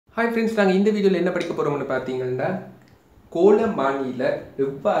Hi friends, நாங்கள் இந்த வீடியோவில் என்ன படிக்க போகிறோம்னு பார்த்தீங்கன்னா கோலமானியில்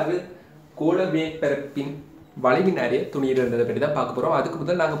எவ்வாறு கோல மேற்பரப்பின் வளைவின் அறிய துணியில் இருந்ததை பற்றி தான் பார்க்க போகிறோம். அதுக்கு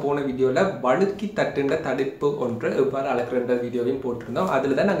முதல் நாங்கள் போன வீடியோவில் வழுக்கி தட்டுன்ற தடுப்பு ஒன்று எவ்வாறு அளக்குற வீடியோவையும் போட்டிருந்தோம்.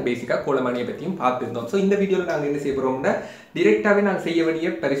 அதில் தான் நாங்கள் பேசிக்காக கோலமானியை பற்றியும் பார்த்துருந்தோம். ஸோ இந்த வீடியோவில் நாங்கள் என்ன செய்ய போகிறோம்னா டிரெக்டாகவே நாங்கள் செய்ய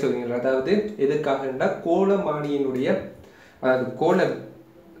வேண்டிய பரிசோதனைகள், அதாவது எதுக்காகன்னா கோலமானியினுடைய அதாவது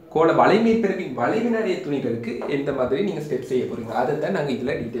கோல வளைமேற்பரப்பின் வளைவின் அறிய துணிகளுக்கு எந்த மாதிரி நீங்கள் ஸ்டெப் செய்ய போகிறீங்க அதை தான் நாங்கள்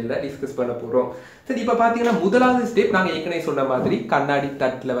இதில் டீட்டெயிலாக டிஸ்கஸ் பண்ண போகிறோம். சரி, இப்போ பார்த்தீங்கன்னா முதலாவது ஸ்டெப் நாங்கள் ஏற்கனவே சொன்ன மாதிரி கண்ணாடி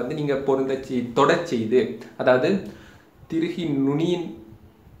தட்டில் வந்து நீங்கள் தொடச் செய்து, அதாவது திருகி நுனியின்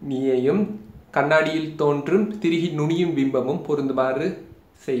நீயையும் கண்ணாடியில் தோன்றும் திருகி நுனியும் பிம்பமும் பொருந்துமாறு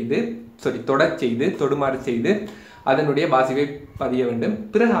செய்து தொடச் செய்து தொடுமாறு செய்து அதனுடைய வாசிப்பை பதிய வேண்டும்.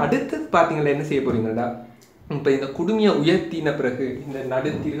 பிறகு அடுத்து பார்த்தீங்கன்னா என்ன செய்ய போகிறீங்களா, இப்போ இந்த குடுமையை உயர்த்தின பிறகு இந்த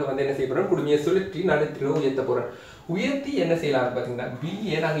நடுத்திருக வந்து என்ன செய்ய போகிறோம், குடுமையை சுழற்றி நடுத்திருக உயர்த்த போகிறோம். உயர்த்தி என்ன செய்யலாம் பார்த்தீங்கன்னா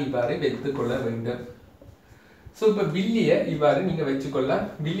வில்லியை நாங்கள் இவ்வாறு வைத்துக்கொள்ள வேண்டும். ஸோ இப்போ வில்லியை இவ்வாறு நீங்கள் வச்சுக்கொள்ளலாம்.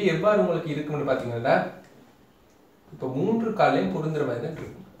 வில்லி எவ்வாறு உங்களுக்கு இருக்கும்னு பார்த்தீங்கன்னா இப்போ 3 காலையும் பொருந்துற மாதிரி தான்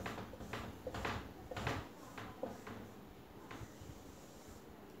இருக்கும்.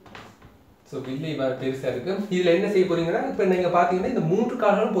 ஸோ வில்லி இவ்வாறு பெருசாக இருக்கும். இதில் என்ன செய்ய போறீங்கன்னா இப்போ நீங்கள் பார்த்தீங்கன்னா இந்த 3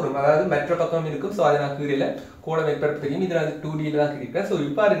 கால்களும் போடும், அதாவது மற்ற பக்கம் இருக்கும். ஸோ அதை நான் கீழே கோல மேற்பரப்பு தெரியும், இதில் அது 2Dயில் தான் இருக்கிறேன். ஸோ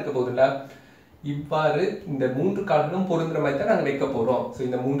இவ்வாறு இருக்க போகுதுங்களா, இவ்வாறு இந்த 3 கால்களும் பொருந்துற மாதிரி தான் நாங்கள் வைக்க போகிறோம். ஸோ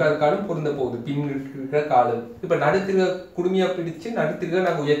இந்த 3வது காலும் பொருந்த போகுது, பின் இருக்கிற காலும். இப்போ நடுத்திருக குடுமையாக பிடிச்சு நடுத்திருக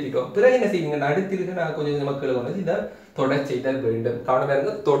நாங்கள் உயர்த்திட்டோம். பிறகு என்ன செய்வீங்க, நடுத்திருக நாங்கள் கொஞ்சம் மக்கள் வந்து இதை தொடச் செய்தல் வேண்டும். கவனமாக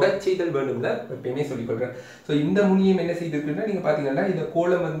இருங்க, தொடச் செய்தல் வேண்டும் தான் எப்பயுமே சொல்லிக்கொள்கிறேன். ஸோ இந்த முனியம் என்ன செய்திருக்குன்னா நீங்கள் பார்த்தீங்கன்னா இந்த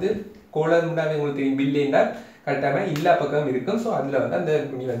கோலம் வந்து கோலம் உண்டாவே உங்களுக்கு தெரியும், பில்லேன்னா கரெக்டாக எல்லா பக்கமும் இருக்கும். ஸோ அதில் வந்து அந்த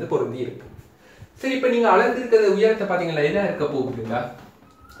துணி வந்து பொருந்தி இருக்கு. சரி, இப்போ நீங்கள் அளந்திருக்கிற உயரத்தை பார்த்தீங்கன்னா எல்லாம் இருக்க போகுதுங்களா,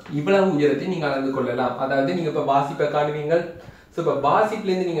 இவ்வளவு உயரத்தை நீங்கள் அளந்து கொள்ளலாம். அதாவது நீங்கள் இப்போ வாசிப்பை காணுவீங்க. ஸோ இப்போ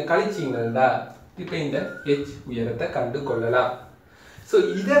வாசிப்புலேருந்து நீங்கள் கழிச்சிங்களா, இப்போ இந்த ஹெச் உயரத்தை கண்டு கொள்ளலாம். ஸோ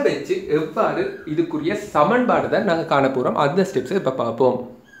இதை வச்சு எவ்வாறு இதுக்குரிய சமன்பாடு தான் நாங்கள் காண போகிறோம். அந்த ஸ்டெப்ஸை இப்போ பார்ப்போம்.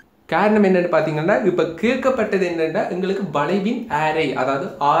 காரணம் என்னன்னு பார்த்தீங்கன்னா இப்போ கேட்கப்பட்டது என்னென்னா எங்களுக்கு வளைவின் ஆரை, அதாவது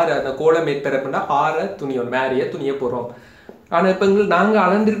 6 அந்த கோல மேற்பரப்புனா 6 துணியோட ஆரையை துணியை போகிறோம். ஆனால் இப்போ நாங்கள்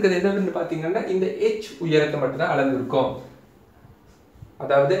அளந்திருக்கிறது எதுன்னு பார்த்தீங்கன்னா இந்த ஹெச் உயரத்தை மட்டும்தான் அளந்திருக்கோம்.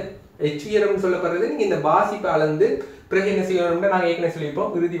 அதாவது ஹெச் உயரம்னு சொல்லப்படுறது நீங்கள் இந்த வாசிப்பை அளந்து பிறகு என்ன செய்யணும்னா நாங்கள் ஏற்கனவே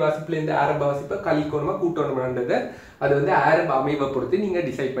சொல்லியிருப்போம், இறுதி வாசிப்பில் இந்த ஆரம்ப வாசிப்பை கழிக்கணுமா கூட்டணுமான்றதை அது வந்து ஆரம்ப அமைப்பை பொறுத்து நீங்கள்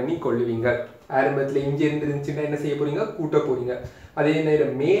டிசைட் பண்ணி கொள்ளுவீங்க. ஆரம்பத்தில் இங்கே இருந்துச்சுன்னா என்ன செய்ய போறீங்க, கூட்ட போறீங்க. அதே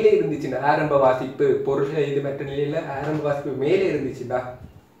நேரம் மேலே இருந்துச்சுன்னா ஆரம்ப வாசிப்பு பொருள்கள் இது மற்ற நிலையில் ஆரம்ப வாசிப்பு மேலே இருந்துச்சுன்னா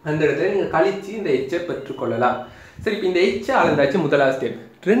அந்த இடத்துல நீங்கள் கழிச்சு இந்த எச்சை பெற்றுக்கொள்ளலாம். சரி, இப்போ இந்த எச்சை அளந்தாச்சு முதலாவது ஸ்டெப்.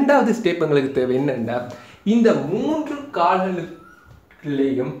 2வது ஸ்டெப் எங்களுக்கு தேவை என்னன்னா இந்த 3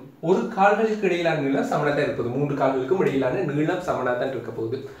 கால்களுக்குள்ளேயும் ஒரு கால்களுக்கு இடையிலான நீளம் சமனாக இருப்பது, 3 கால்களுக்கும் இடையிலான நீளம் சமனாக தான் இருக்க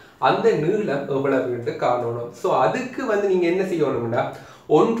போகுது. அந்த நீளம் எவ்வளவு காணணும். ஸோ அதுக்கு வந்து நீங்க என்ன செய்யணும்னா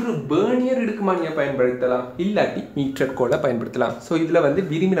ஒன்று வேர்னியர் இடுக்குமானியை பயன்படுத்தலாம், இல்லாட்டி மீட்டர் கோலை பயன்படுத்தலாம். ஸோ இதுல வந்து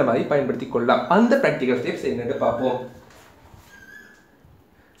விரும்பின மாதிரி பயன்படுத்தி கொள்ளலாம். அந்த ப்ராக்டிகல் ஸ்டெப்ஸ் என்னன்னு பார்ப்போம்.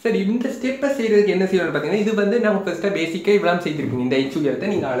 சரி, இந்த ஸ்டெப்பை செய்யறதுக்கு என்ன செய்யணும்னு பார்த்தீங்கன்னா இது வந்து நம்ம ஃபர்ஸ்ட்டாக பேசிக்காக இவ்வளவு செய்திருப்பீங்க. இந்த ஹெச் உயரத்தை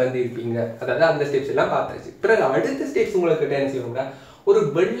நீங்கள் அளந்து இருப்பீங்க, அதாவது அந்த ஸ்டெப்ஸ் எல்லாம் பார்த்தாச்சு. பிறகு அடுத்த ஸ்டெப்ஸ் உங்களுக்கு என்ன செய்யணும்னா ஒரு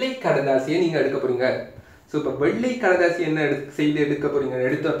வெள்ளை கடதாசியை நீங்க எடுக்க போறீங்க. ஸோ இப்போ வெள்ளை கடதாசி என்ன செய்து எடுக்க போறீங்க,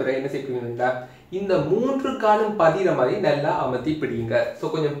 எடுத்த பிறகு என்ன செய்வீங்கன்னா இந்த 3 காலும் பதிகிற மாதிரி நல்லா அமர்த்தி பிடிங்க. ஸோ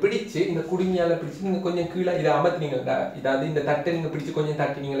கொஞ்சம் பிடிச்சு இந்த குடுமையால பிடிச்சு நீங்க கொஞ்சம் கீழே இதை அமர்த்தினீங்கன்னா, இதாவது இந்த தட்டை நீங்க பிடிச்சு கொஞ்சம்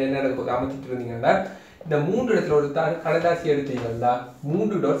தட்டினீங்களா என்ன நடக்கும், அமர்த்திட்டு இருந்தீங்கன்னா இந்த 3 இடத்துல ஒரு கடதாசி எடுத்தீங்கன்னா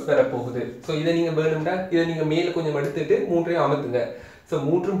 3 டாட்ஸ் வரப்போகுது. ஸோ இதை நீங்க வேணும்னா இதை நீங்க மேல கொஞ்சம் எடுத்துட்டு 3ஐயும் அமர்த்துங்க. ஸோ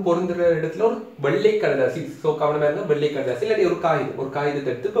 3ம் பொருந்துற இடத்துல ஒரு வெள்ளை கடதாசி, ஸோ கவனமாக இருந்தால் வெள்ளை கடதாசி இல்லாட்டி ஒரு காகிதத்தை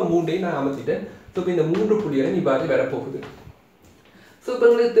எடுத்து இப்போ 3ஐயும் நான் அமர்த்திட்டேன். ஸோ இப்போ இந்த 3 புள்ளிகளும் இவ்வாறு வரப்போகுது. ஸோ இப்போ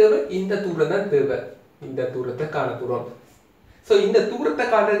உங்களுக்கு தேவை இந்த தூரம் தான் தேவை, இந்த தூரத்தை காண போகிறோம். ஸோ இந்த தூரத்தை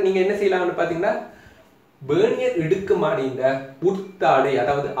காண்றது நீங்கள் என்ன செய்யலாம்னு பார்த்தீங்கன்னா வேர்னியர் இடுக்குமானிஇந்த உட்தாடை,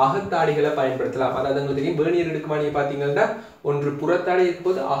 அதாவது அகத்தாடைகளை பயன்படுத்தலாம். அதாவது உங்களுக்கு தெரியும் வேர்னியர் இடுக்குமானியை பார்த்தீங்கன்னா ஒன்று புறத்தாடை இருக்க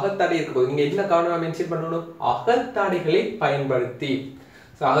போது அகத்தாடை இருக்க போது. நீங்கள் என்ன காரணமாக மென்ஷன் பண்ணணும், அகத்தாடைகளை பயன்படுத்தி.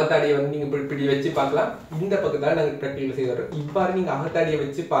 ஸோ அகத்தாடியை வந்து நீங்கள் இப்படி வச்சு பார்க்கலாம். இந்த பக்கத்தால் நாங்கள் ப்ராக்டிகல் செய்கிறோம். இவ்வாறு நீங்கள் அகத்தாடியை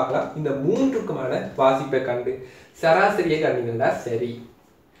வச்சு பார்க்கலாம். இந்த 3க்குமான வாசிப்பை கண்டு சராசரியை கண்டீங்கன்னா சரி.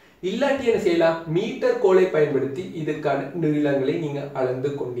 இல்லாட்டி என்ன செய்யலாம், மீட்டர் கோலை பயன்படுத்தி இதுக்கான நீளங்களை நீங்கள்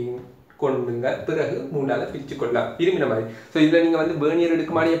அளந்து கொண்டுங்க. பிறகு 3ஆல பிரித்து கொள்ளலாம் விரும்பின மாதிரி. ஸோ இதில் நீங்கள் வந்து வேர்னியர்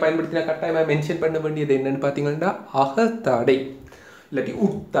இடுக்குமானியை பயன்படுத்தினா கட்டாயமாக மென்ஷன் பண்ண வேண்டியது என்னன்னு பார்த்தீங்கன்னா அகத்தாடை இல்லாட்டி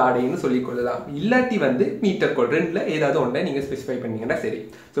உட்தாடைன்னு சொல்லிக்கொள்ளலாம். இல்லாட்டி வந்து மீட்டர் கோல், 2ல் ஏதாவது ஒன்றை நீங்கள் ஸ்பெசிஃபை பண்ணீங்கன்னா சரி.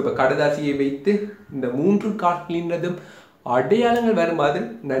 ஸோ இப்போ கடதாசியை வைத்து இந்த 3 கால்களினதும் அடையாளங்கள் வருமாறு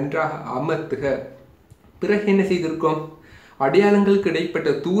நன்றாக அமர்த்துக. பிறகு என்ன செய்திருக்கோம், அடையாளங்களுக்கு இடைப்பட்ட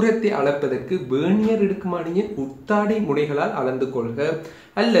தூரத்தை அளப்பதற்கு வேர்னியர் எடுக்குமானியின் உத்தாடை முனைகளால் அளந்து கொள்க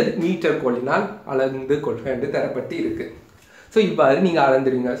அல்லது மீட்டர் கோலினால் அளந்து கொள்க என்று தரப்பட்டு இருக்கு. ஸோ இவ்வாறு நீங்கள்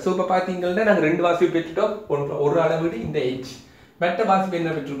அளந்துடுங்க. ஸோ இப்போ பார்த்தீங்கன்னா நாங்கள் 2 வாசிப்பு பெற்றுட்டோம். ஒரு அளவீடு இந்த H, மற்ற வாசிப்பு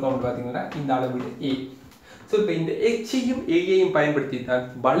என்ன பெற்றிருக்கோம் பார்த்தீங்கன்னா இந்த அளவீடு A. ஸோ இப்போ இந்த Hஐயும் Aயையும் பயன்படுத்தி தான்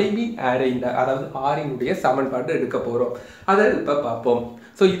வளைவின் ஆரையின் அதாவது ஆரினுடைய சமன்பாடு எடுக்க போகிறோம். அதை இப்போ பார்ப்போம்.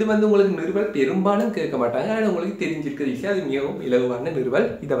 ஸோ இது வந்து உங்களுக்கு நிறுவல் பெரும்பாலும் கேட்க மாட்டாங்க, ஆனால் உங்களுக்கு தெரிஞ்சிருக்கிற விஷயம், அது மிகவும் இலகுவான நிறுவல்.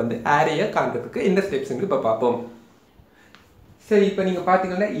 இதை வந்து ஆரையை காண்றதுக்கு என்ன ஸ்டெப்ஸ்ன்னு இப்போ பார்ப்போம். சரி, இப்போ நீங்கள்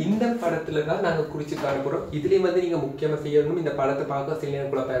பார்த்தீங்கன்னா இந்த படத்தில் தான் நாங்கள் குறித்து காண போகிறோம். இதுலேயும் வந்து நீங்கள் முக்கியமாக செய்யணும். இந்த படத்தை பார்க்க சில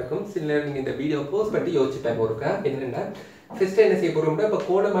நேரம் குழப்பம் இருக்கும், சில நேரம் நீங்கள் இந்த வீடியோ போஸ்ட் பண்ணி யோசிச்சு போயிருக்கேன். என்னென்னா ஃபஸ்ட்டு என்ன செய்ய போகிறோம்னா, இப்போ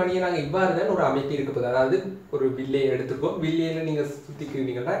கோணமானியை நாங்கள் இவ்வாறு தான் ஒரு அமைப்பு இருக்க போகுது. அதாவது ஒரு வில்லையை எடுத்துக்கோம். வில்லையில் நீங்கள்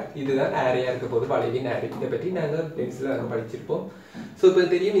சுற்றிக்கிறீங்கன்னா இதுதான் ஆரையாக இருக்க போகுது, வளைவின் ஆரை. இதை பற்றி நாங்கள் பென்சில் நாங்கள் படிச்சிருப்போம். ஸோ இப்போ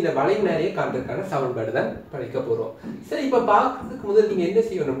தெரியும் இந்த வளைவின் ஆரையை காண்றதுக்கான சமன்பாடு தான் படிக்க போகிறோம். சரி, இப்போ பார்க்கறதுக்கு முதல் நீங்கள் என்ன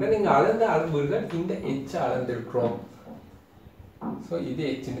செய்யணும்னா, நீங்கள் அளந்த அளவுகள் இந்த H அளந்திருக்கிறோம். ஸோ இது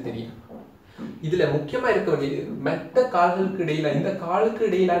Hன்னு தெரியும். இதில் முக்கியமாக இருக்க வேண்டியது மற்ற கால்களுக்கு இடையில இந்த காலுக்கு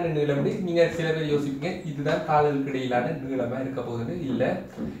இடையிலான நீளம். நீங்கள் சில பேர் யோசிப்பீங்க இதுதான் கால்களுக்கு இடையிலான நீளமாக இருக்க போகுதுன்னு. இல்லை,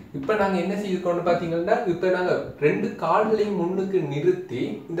 இப்போ நாங்கள் என்ன செய்யிருக்கோம்னு பார்த்தீங்கன்னா, இப்போ நாங்கள் 2 கால்களையும் முன்னுக்கு நிறுத்தி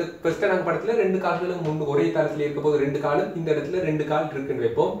இந்த ஃபர்ஸ்ட் நாங்கள் படத்தில் 2 கால்களும் முன்னு ஒரே தளத்தில் இருக்க போது 2 காலும் இந்த இடத்துல 2 கால் இருக்குன்னு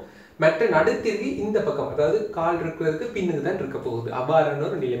வைப்போம். மற்ற நடுத்திற்கு இந்த பக்கம் அதாவது கால் இருக்கிறதுக்கு பின்னுக்கு தான் இருக்க போகுது. அவ்வாறான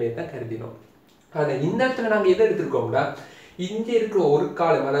ஒரு நிலைமையை தான் கருதினோம். ஆனால் இந்த இடத்துல நாங்கள் எதை எடுத்திருக்கோம்னா, இங்கே இருக்கிற ஒரு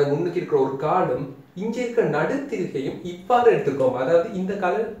காலம் அதாவது முன்னுக்கு இருக்கிற ஒரு காலம் இங்கே இருக்கிற நடுத்திருக்கையும் இவ்வாறு எடுத்துக்கோம். அதாவது இந்த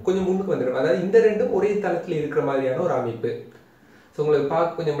காலம் கொஞ்சம் முன்னுக்கு வந்துடும். அதாவது இந்த ரெண்டும் ஒரே தளத்தில் இருக்கிற மாதிரியான ஒரு அமைப்பு. ஸோ உங்களுக்கு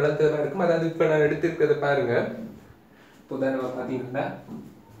பார்க்க கொஞ்சம் விளக்கமாக இருக்கும். அதாவது இப்போ நான் எடுத்திருக்கிறத பாருங்க. உதாரணமாக பார்த்தீங்கன்னா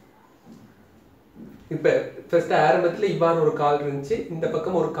இப்போ ஃபர்ஸ்ட் ஆரம்பத்தில் இவ்வாறு ஒரு கால் இருந்துச்சு, இந்த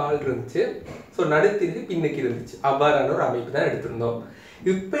பக்கம் ஒரு கால் இருந்துச்சு. ஸோ நடுத்திருக்கு பின்னுக்கு இருந்துச்சு. அவ்வாறான ஒரு அமைப்பு தான் எடுத்திருந்தோம்.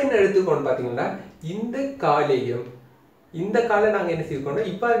 இப்போ என்ன எடுத்துக்கோன்னு பார்த்தீங்கன்னா, இந்த காலையும் இந்த காலை நாங்கள் என்ன செய்யிருக்கோம்னா,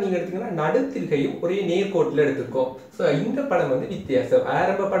 இப்போ நீங்கள் எடுத்தீங்கன்னா நடுத்திருக்கையும் ஒரே நேர்கோட்டில் எடுத்திருக்கோம். ஸோ இந்த படம் வந்து வித்தியாசம்.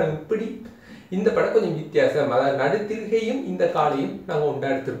 ஆரம்ப படம் இப்படி, இந்த படம் கொஞ்சம் வித்தியாசம். அதாவது நடுத்திருக்கையும் இந்த காலையும் நாங்கள்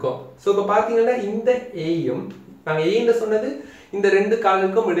ஒன்றா எடுத்திருக்கோம். ஸோ இப்போ பார்த்தீங்கன்னா இந்த ஏயும் நாங்கள் ஏன்னு சொன்னது இந்த 2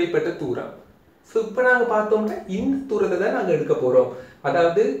 காலுக்கும் இடைப்பட்ட தூரம். ஸோ இப்போ நாங்கள் பார்த்தோம்னா இந்த தூரத்தை தான் நாங்கள் எடுக்க போகிறோம்.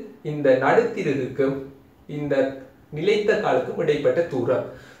 அதாவது இந்த நடுத்திருகுக்கும் இந்த நிலைத்த காலுக்கும் இடைப்பட்ட தூரம்.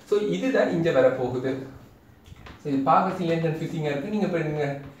 ஸோ இதுதான் இங்கே வரப்போகுது. ஸோ இது பார்க்க சில கன்ஃபியூசிங்காக இருக்குது. நீங்கள் இப்போ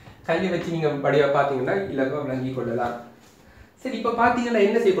நீங்கள் கையை வச்சு நீங்கள் படியாக பார்த்தீங்கன்னா இலக்காக விளங்கி கொள்ளலாம். சரி, இப்போ பார்த்தீங்கன்னா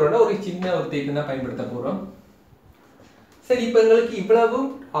என்ன செய்ய போகிறோம்னா, ஒரு சின்ன ஒரு தேக்கு தான் பயன்படுத்த போகிறோம். சரி, இப்போ எங்களுக்கு இவ்வளவும்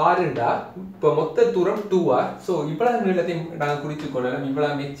ஆறுண்டா, இப்போ மொத்த தூரம் 2R. ஸோ இவ்வளவு நீளத்தை நாங்கள் குறித்து கொள்ளலாம்.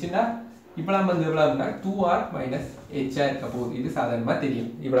 இவ்வளவு ஹெச்னா இவ்வளவு வந்து எவ்வளவுனா 2R - H இருக்க போகுது. இது சாதாரணமாக தெரியும்.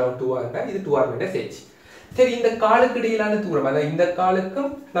 இவ்வளவு 2Rனா இது 2R - H. சரி, இந்த காலுக்கு இடையிலான தூரம் அதாவது இந்த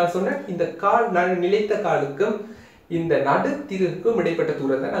காலுக்கும் நான் சொன்னேன் இந்த கால் நிலைத்த காலுக்கும் இந்த நடுத்திருக்கும் இடைப்பட்ட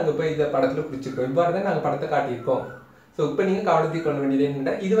தூரம் தான் நாங்கள் இப்போ இந்த படத்தில் குறிச்சிருக்கோம். இவ்வாறு தான் நாங்கள் படத்தை காட்டியிருக்கோம். ஸோ இப்போ நீங்கள் கவனத்தை கொள்ள வேண்டியது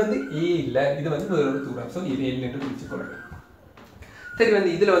என்னென்னா, இது வந்து A இல்லை, இது வந்து வேறு தூரம். ஸோ இது L என்று குறிச்சுக்கொள்ளணும். சரி,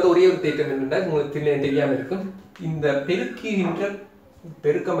 வந்து இதில் வந்து ஒரே ஒரு தேற்றம் என்னென்னா, உங்களுக்கு தெரியாமல் இருக்கும். இந்த பெருக்குகின்ற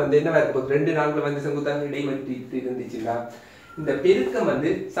பெருக்கம் வந்து என்னவா இருக்க போகுது, 2 நாட்கள் வந்து செங்குத்தாக இடைவெளி இருந்துச்சுன்னா இந்த பெருக்கம் வந்து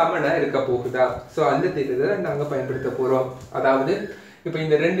சமனா இருக்க போகுதா. ஸோ அந்த தேற்றத்தை நாங்கள் பயன்படுத்த போகிறோம். அதாவது இப்போ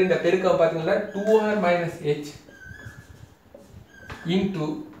இந்த 2 இந்த பெருக்கம் பார்த்தீங்கன்னா 2R - H into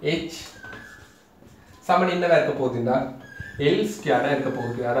H சமன் என்னவா இருக்க போகுதுன்னா L² இருக்க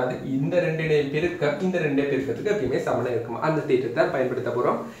போகுது. அதாவது இந்த 2 பெருக்கம் இந்த 2 பெருக்கத்துக்கு எப்பயுமே சமனா இருக்கும். அந்த தேற்றத்தை தான் பயன்படுத்த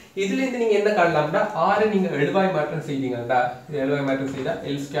போகிறோம். இதுலேருந்து நீங்கள் என்ன காணலாம்னா, R நீங்கள் எழுவாய் மாற்றம் செய்தீங்கன்னா, எழுவாய் மாற்றம் செய்தால்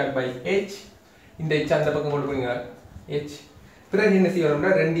L²/H, இந்த H அந்த பக்கம் கொண்டு போறீங்க H, பிறகு என்ன செய்யணும்னா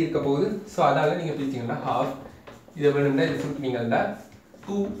 2 இருக்க போகுது. ஸோ அதால் நீங்கள் பிரிச்சிங்கன்னா ½ இதை வேணும்னா இது சுட்டினீங்கன்னா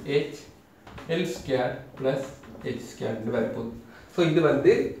 2H L² + H² வரப்போகுது. ஸோ இது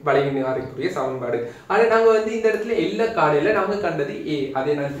வந்து வளைவின் ஆரைக்குரிய சமன்பாடு. ஆனால் நாங்கள் வந்து இந்த இடத்துல எல்லா காலையில் நாங்கள் கண்டது A.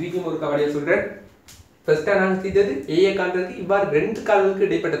 அதை நான் திருப்பியும் ஒரு கவலையை சொல்கிறேன். ஃபர்ஸ்ட்டாக நாங்கள் செய்தது Aயை காண்றதுக்கு இவ்வாறு 2 கால்களுக்கு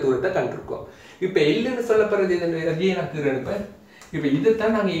இடைப்பட்ட தூரத்தை கண்டிருக்கோம். இப்போ Lன்னு சொல்லப்படுறது எதையே நான் கீழே இப்போ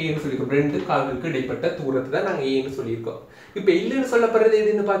இதைத்தான் நாங்கள் ஏன்னு சொல்லியிருக்கோம். 2 கால்களுக்கு இடைப்பட்ட தூரத்தை தான் நாங்கள் ஏன்னு சொல்லியிருக்கோம். இப்போ Lன்னு சொல்லப்படுறது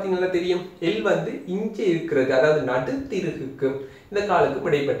எதுன்னு பார்த்தீங்கன்னா தெரியும். L வந்து இங்கே இருக்கிறது, அதாவது நடுத்திருகுக்கும் இந்த காலுக்கும்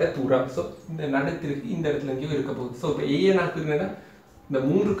இடைப்பட்ட தூரம். ஸோ இந்த நடுத்திருக்கு இந்த இடத்துல எங்கேயும் இருக்க போகுது. ஸோ இப்போ ஏயை நான் இருக்குன்னா இந்த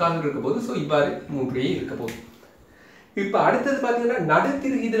 3 கால்கள் இருக்க போகுது. ஸோ இவ்வாறு 3 இருக்க போகுது. இப்போ அடுத்தது பார்த்தீங்கன்னா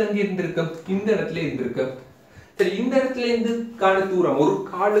நடுத்திருக்கு இதில் எங்கே இருந்திருக்கும், இந்த இடத்துல இருந்திருக்கும். சரி, இந்த இடத்துல இருந்து கால தூரம் ஒரு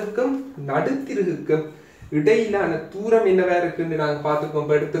காலுக்கும் நடுத்திருகுக்கும் இடையிலான தூரம் என்னவா இருக்குன்னு நாங்கள்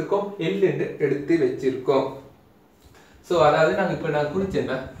பார்த்துருக்கோம், எடுத்திருக்கோம். L என்று எடுத்து வச்சிருக்கோம். ஸோ அதாவது நாங்கள் இப்போ நான்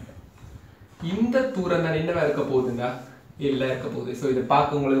குறிச்சேன்னா இந்த தூரம் தான் என்னவா இருக்க போகுதுன்னா L இருக்க போகுது. ஸோ இது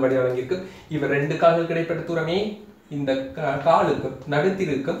பார்க்க உங்களுக்கு வடிவம் வழங்கியிருக்கு. இவர் ரெண்டு கால்களுக்கு இடைப்பட்ட தூரமே இந்த காலுக்கும்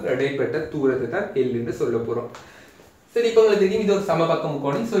நடுத்திற்கும் இடைப்பட்ட தூரத்தை தான் L என்று சொல்ல போகிறோம். சரி, இப்போ உங்களுக்கு தெரியும் இது ஒரு சமபக்க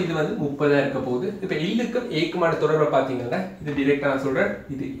முக்கோணம். ஸோ இது வந்து 30 இருக்க போகுது. இப்போ Lக்கும் Aக்குமான தொடர்பை பார்த்தீங்கன்னா இது டிரெக்டாக நான் சொல்கிறேன்,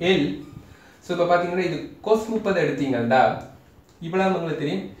 இது L. ஸோ இப்போ பார்த்தீங்கன்னா இது cos 30 எடுத்தீங்கன்னா இவ்வளவு உங்களுக்கு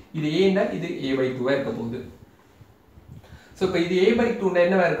தெரியும், இது ஏன்னா இது A/2 இருக்க போகுது. ஸோ இப்போ இது A/2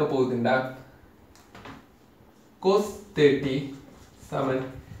 என்னவா இருக்க போகுதுன்னா cos 30 சமன்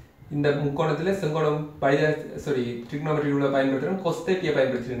இந்த முக்கோணத்தில் செங்கோணம் ட்ரிக்னோமெட்ரி ரூலை பயன்படுத்துகிறோம். cos 30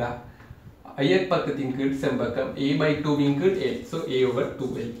 பயன்படுத்தினா அயற்பக்கத்தின் கீழ் செம்பக்கம் A/2 இன் கீழ் L. So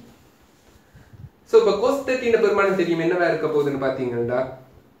A/2L. ஸோ இப்போ cos 30 பெருமானம் தெரியும் என்னவா இருக்க போகுதுன்னு பார்த்தீங்கன்னா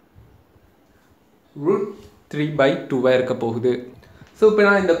 √3/2 இருக்க போகுது. ஸோ இப்போ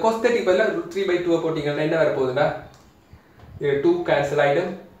நான் இந்த cos 30 பதிலாக √3/2 போட்டிங்கன்னா என்ன வர போகுதுன்னா 2 கேன்சல்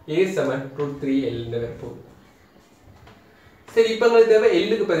ஆகிடும். A சமன் √3L வரப்போகுது. சரி, இப்போ உங்களுக்கு தேவை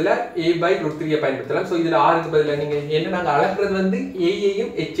Lக்கு பதிலாக A/√3 பயன்படுத்தலாம். ஸோ இதில் Rக்கு பதிலாக நீங்கள் என்ன நாங்கள் அளக்கிறது வந்து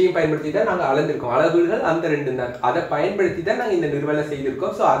Aயையும் Hயையும் பயன்படுத்தி தான் நாங்கள் அளந்திருக்கோம். அளவுகள் அந்த ரெண்டு தான், அதை பயன்படுத்தி தான் நாங்கள் இந்த நிறுவலை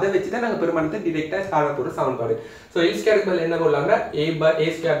செய்திருக்கோம். ஸோ அதை வச்சு தான் நாங்கள் பெருமானத்தை டிரெக்டாக காணப்போகிற சமன்பாடு. ஸோ L² பதில் என்ன போடலாம்னா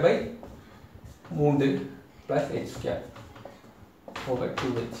A/3 + H² over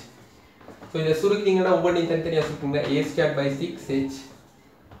 2H. So இதை சுருக்கிங்கன்னா ஒவ்வொன்றையும் தனித்தனியாக சுருக்குங்க. A²/6H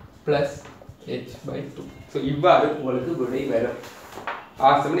 + H/2. ஸோ இவ்வாறு உங்களுக்கு விடை வரும்.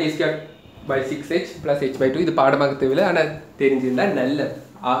 R = A²/6H + H/2. இது பாடமாக தேவையில்லை, ஆனால் தெரிஞ்சிருந்தால் நல்லது.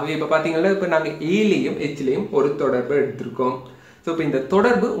 ஆகவே இப்போ பார்த்தீங்கன்னா இப்போ நாங்கள் Aலையும் Hலையும் ஒரு தொடர்பு எடுத்திருக்கோம். ஸோ இப்போ இந்த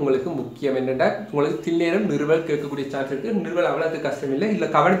தொடர்பு உங்களுக்கு முக்கியம். என்னென்னா உங்களுக்கு சில நேரம் நிறுவல் கேட்கக்கூடிய சான்ஸ் இருக்குது. நிறுவல் அவ்வளோது கஷ்டம் இல்லை. இல்லை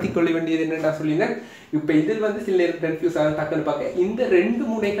கவனித்துக் கொள்ள வேண்டியது என்னென்னா சொல்லினேன், இப்போ இதில் வந்து சில நேரம் கன்ஃபியூஸ் ஆகும். டக்குன்னு பார்க்க இந்த ரெண்டு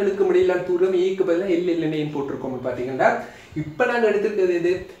முனைகளுக்கு இடையிலான தூரம் Aக்கு பதிலாக L போட்டிருக்கோம்னு பார்த்தீங்கன்னா இப்போ நாங்கள் எடுத்துருக்கிறது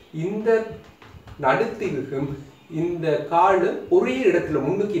இது இந்த நடுத்திற்கும் இந்த கால் ஒரே இடத்துல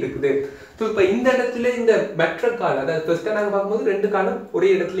முன்னுக்கு இருக்குது. ஸோ இப்போ இந்த இடத்துல இந்த மற்ற கால், அதாவது ஃபர்ஸ்ட்டாக நாங்கள் பார்க்கும்போது ரெண்டு காலம் ஒரே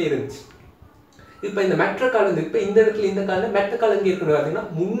இடத்துல இருந்துச்சு. இப்போ இந்த மற்ற கால் வந்து இப்போ இந்த இடத்துல இந்த காலில் மற்ற கால் எங்கே இருக்குன்னு பார்த்தீங்கன்னா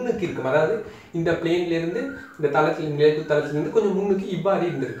முன்னுக்கு இருக்கும். அதாவது இந்த பிளேன்லேருந்து இந்த நிலைப்பு தளத்திலேருந்து கொஞ்சம் முன்னுக்கு இவ்வாறு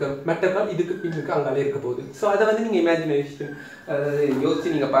இருந்திருக்கு. மற்ற கால் இதுக்கு பின்னுக்கு அங்காலே இருக்க போகுது. ஸோ அதை வந்து நீங்கள் இமேஜினேஷன் அதாவது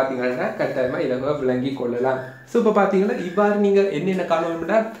யோசிச்சு நீங்கள் பார்த்தீங்கன்னா கட்டாயமாக இலவாக விளங்கி கொள்ளலாம். ஸோ இப்போ பார்த்தீங்கன்னா இவ்வாறு நீங்கள் என்னென்ன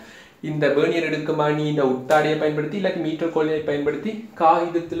காணணும்னா இந்த வேர்னியர் எடுக்குமானி இந்த உத்தாடையை பயன்படுத்தி இல்லாட்டி மீட்டர் கோலையை பயன்படுத்தி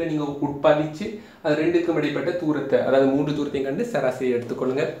காகிதத்தில் நீங்கள் உட்பாதிச்சு அது ரெண்டுக்கும் இடைப்பட்ட தூரத்தை, அதாவது 3 தூரத்தையும் கண்டு சராசரி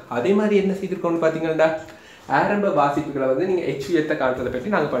எடுத்துக்கொள்ளுங்க. அதே மாதிரி என்ன செய்திருக்கோம்னு பார்த்தீங்கன்னா ஆரம்ப வாசிப்புகளை வந்து நீங்கள் HVயத்தை காண்றதை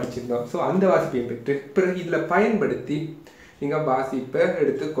பற்றி நாங்கள் படிச்சிருந்தோம். ஸோ அந்த வாசிப்பையும் பெற்று பிறகு இதில் பயன்படுத்தி நீங்கள் வாசிப்பை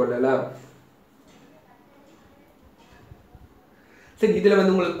எடுத்துக்கொள்ளலாம். சரி, இதில்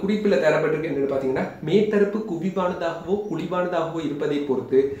வந்து உங்களுக்கு குறிப்பில் தரப்பட்டிருக்கு என்னென்னு பார்த்தீங்கன்னா மேத்தரப்பு குவிவானதாகவோ குழிவானதாகவோ இருப்பதை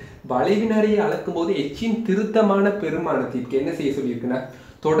பொறுத்து வளைவினரையை அளக்கும் போது Hன் திருத்தமான பெருமானத்திற்கு என்ன செய்ய சொல்லியிருக்குன்னா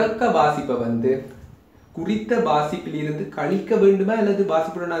தொடக்க வாசிப்பை வந்து குறித்த வாசிப்பில் இருந்து கழிக்க வேண்டுமா அல்லது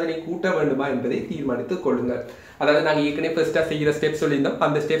வாசிப்புடன் அதனை கூட்ட வேண்டுமா என்பதை தீர்மானித்துக் கொள்ளுங்கள். அதாவது நாங்கள் ஏற்கனவே ஃபர்ஸ்ட்டாக செய்கிற ஸ்டெப்ஸ் சொல்லியிருந்தோம்.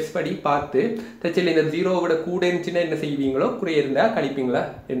 அந்த ஸ்டெப்ஸ் படி பார்த்து தச்சில் இந்த 0 விட கூட இருந்துச்சுன்னா என்ன செய்வீங்களோ, குறைய இருந்தால் கழிப்பீங்களா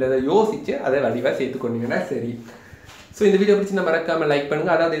என்றதை யோசித்து அதை வடிவாக சேர்த்துக்கொண்டீங்கன்னா சரி. ஸோ இந்த வீடியோ பிடிச்சி மறக்காமல் லைக்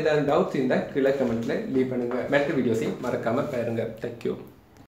பண்ணுங்கள். அதாவது ஏதாவது டவுட்ஸ் இருந்தால் கீழே கமெண்ட்டில் லீவ் பண்ணுங்கள். மற்ற வீடியோஸையும் மறக்காமல் பாருங்கள். தேங்க்யூ.